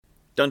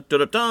Dun, dun,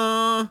 dun,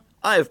 dun.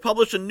 I've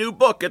published a new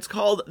book. It's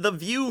called The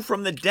View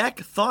from the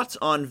Deck, Thoughts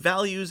on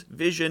Values,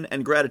 Vision,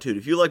 and Gratitude.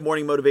 If you like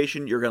morning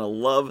motivation, you're going to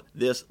love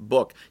this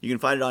book. You can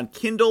find it on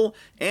Kindle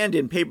and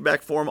in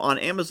paperback form on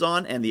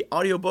Amazon, and the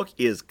audiobook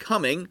is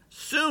coming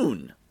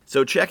soon.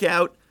 So check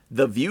out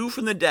The View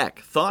from the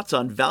Deck, Thoughts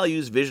on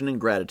Values, Vision, and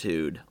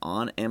Gratitude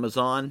on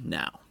Amazon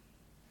now.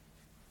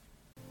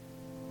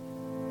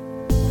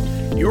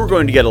 You are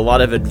going to get a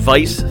lot of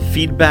advice,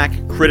 feedback,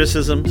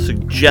 criticism,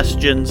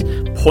 suggestions,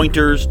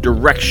 pointers,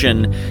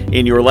 direction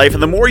in your life.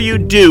 And the more you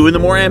do and the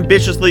more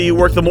ambitiously you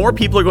work, the more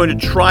people are going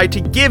to try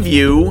to give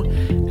you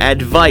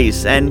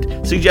advice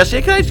and suggest,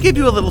 hey, can I just give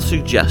you a little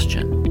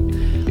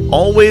suggestion?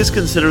 Always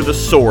consider the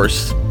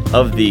source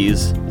of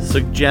these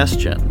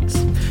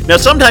suggestions. Now,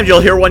 sometimes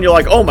you'll hear one, you're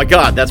like, oh my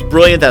God, that's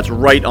brilliant, that's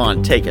right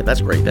on, take it,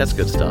 that's great, that's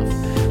good stuff.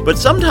 But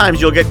sometimes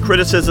you'll get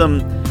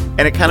criticism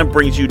and it kind of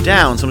brings you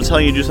down. Someone's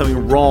telling you to do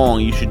something wrong,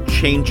 you should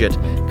change it.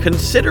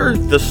 Consider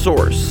the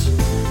source.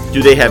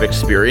 Do they have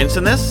experience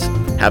in this?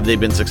 Have they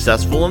been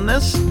successful in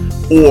this?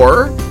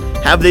 Or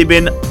have they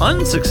been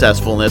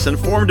unsuccessful in this and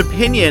formed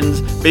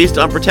opinions based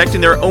on protecting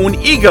their own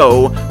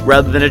ego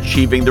rather than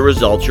achieving the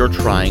results you're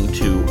trying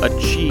to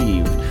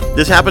achieve?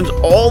 This happens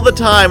all the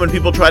time when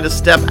people try to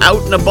step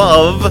out and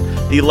above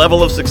the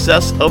level of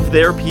success of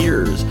their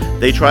peers.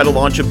 They try to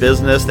launch a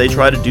business, they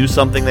try to do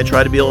something, they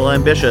try to be a little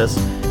ambitious,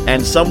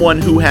 and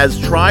someone who has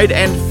tried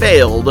and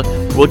failed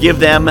will give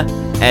them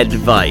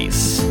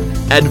advice.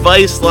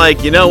 Advice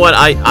like, you know what,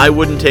 I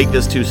wouldn't take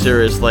this too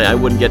seriously, I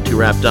wouldn't get too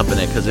wrapped up in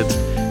it because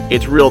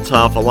it's real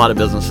tough, a lot of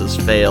businesses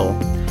fail.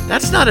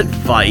 That's not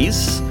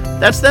advice,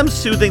 that's them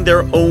soothing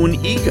their own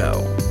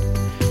ego.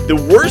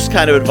 The worst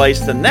kind of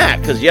advice than that,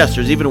 because yes,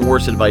 there's even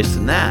worse advice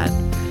than that,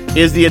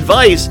 is the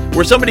advice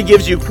where somebody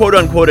gives you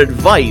quote-unquote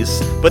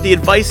advice, but the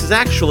advice is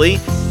actually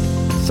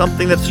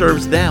something that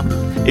serves them.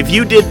 If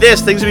you did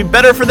this, things would be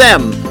better for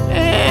them,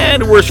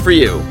 and worse for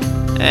you,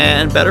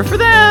 and better for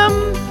them.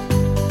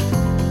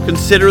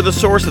 Consider the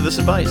source of this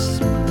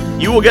advice.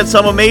 You will get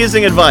some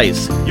amazing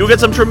advice. You will get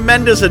some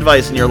tremendous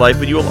advice in your life,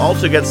 but you will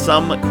also get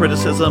some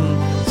criticism,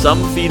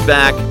 some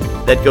feedback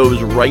that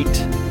goes right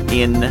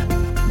in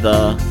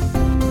the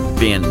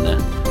bin.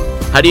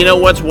 How do you know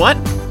what's what?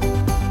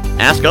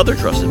 Ask other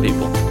trusted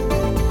people.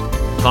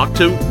 Talk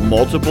to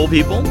multiple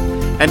people,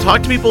 and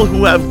talk to people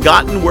who have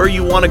gotten where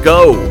you want to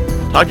go.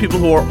 Talk to people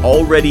who are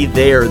already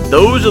there.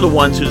 Those are the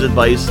ones whose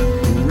advice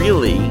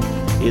really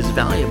is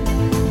valuable.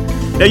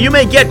 Now, you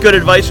may get good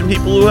advice from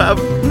people who have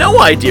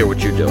no idea what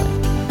you're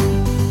doing,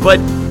 but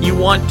you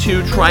want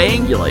to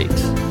triangulate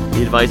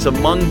the advice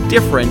among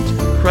different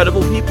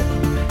credible people.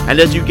 And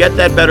as you get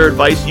that better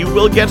advice, you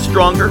will get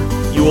stronger.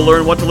 You will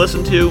learn what to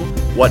listen to,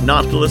 what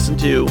not to listen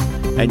to,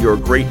 and your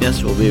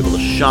greatness will be able to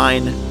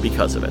shine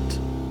because of it.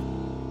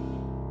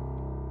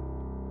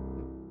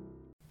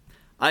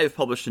 I have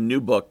published a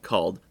new book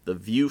called The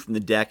View from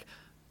the Deck,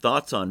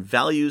 Thoughts on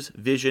Values,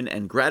 Vision,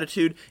 and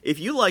Gratitude. If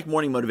you like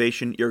morning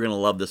motivation, you're going to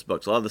love this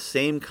book. It's a lot of the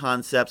same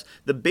concepts.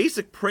 The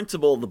basic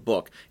principle of the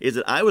book is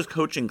that I was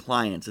coaching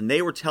clients, and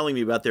they were telling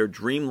me about their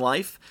dream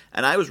life,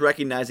 and I was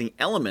recognizing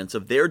elements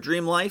of their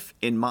dream life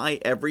in my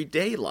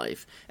everyday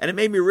life. And it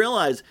made me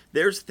realize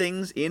there's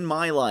things in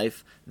my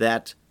life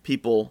that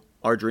people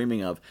are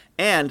dreaming of.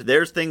 And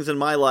there's things in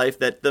my life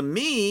that the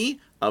me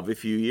of a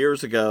few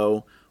years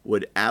ago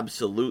would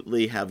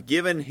absolutely have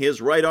given his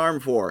right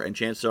arm for, and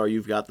chances are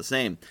you've got the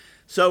same.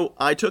 So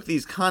I took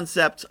these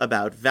concepts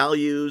about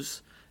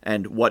values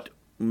and what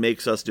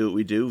makes us do what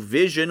we do,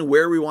 vision,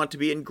 where we want to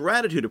be, and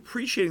gratitude,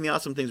 appreciating the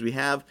awesome things we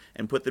have,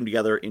 and put them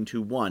together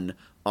into one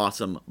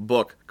awesome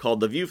book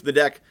called The View from the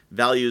Deck,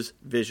 Values,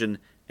 Vision,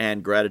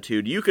 and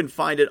Gratitude. You can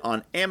find it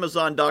on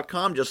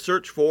Amazon.com. Just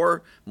search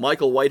for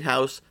Michael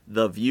Whitehouse,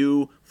 The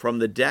View from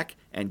the Deck,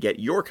 and get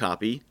your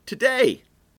copy today.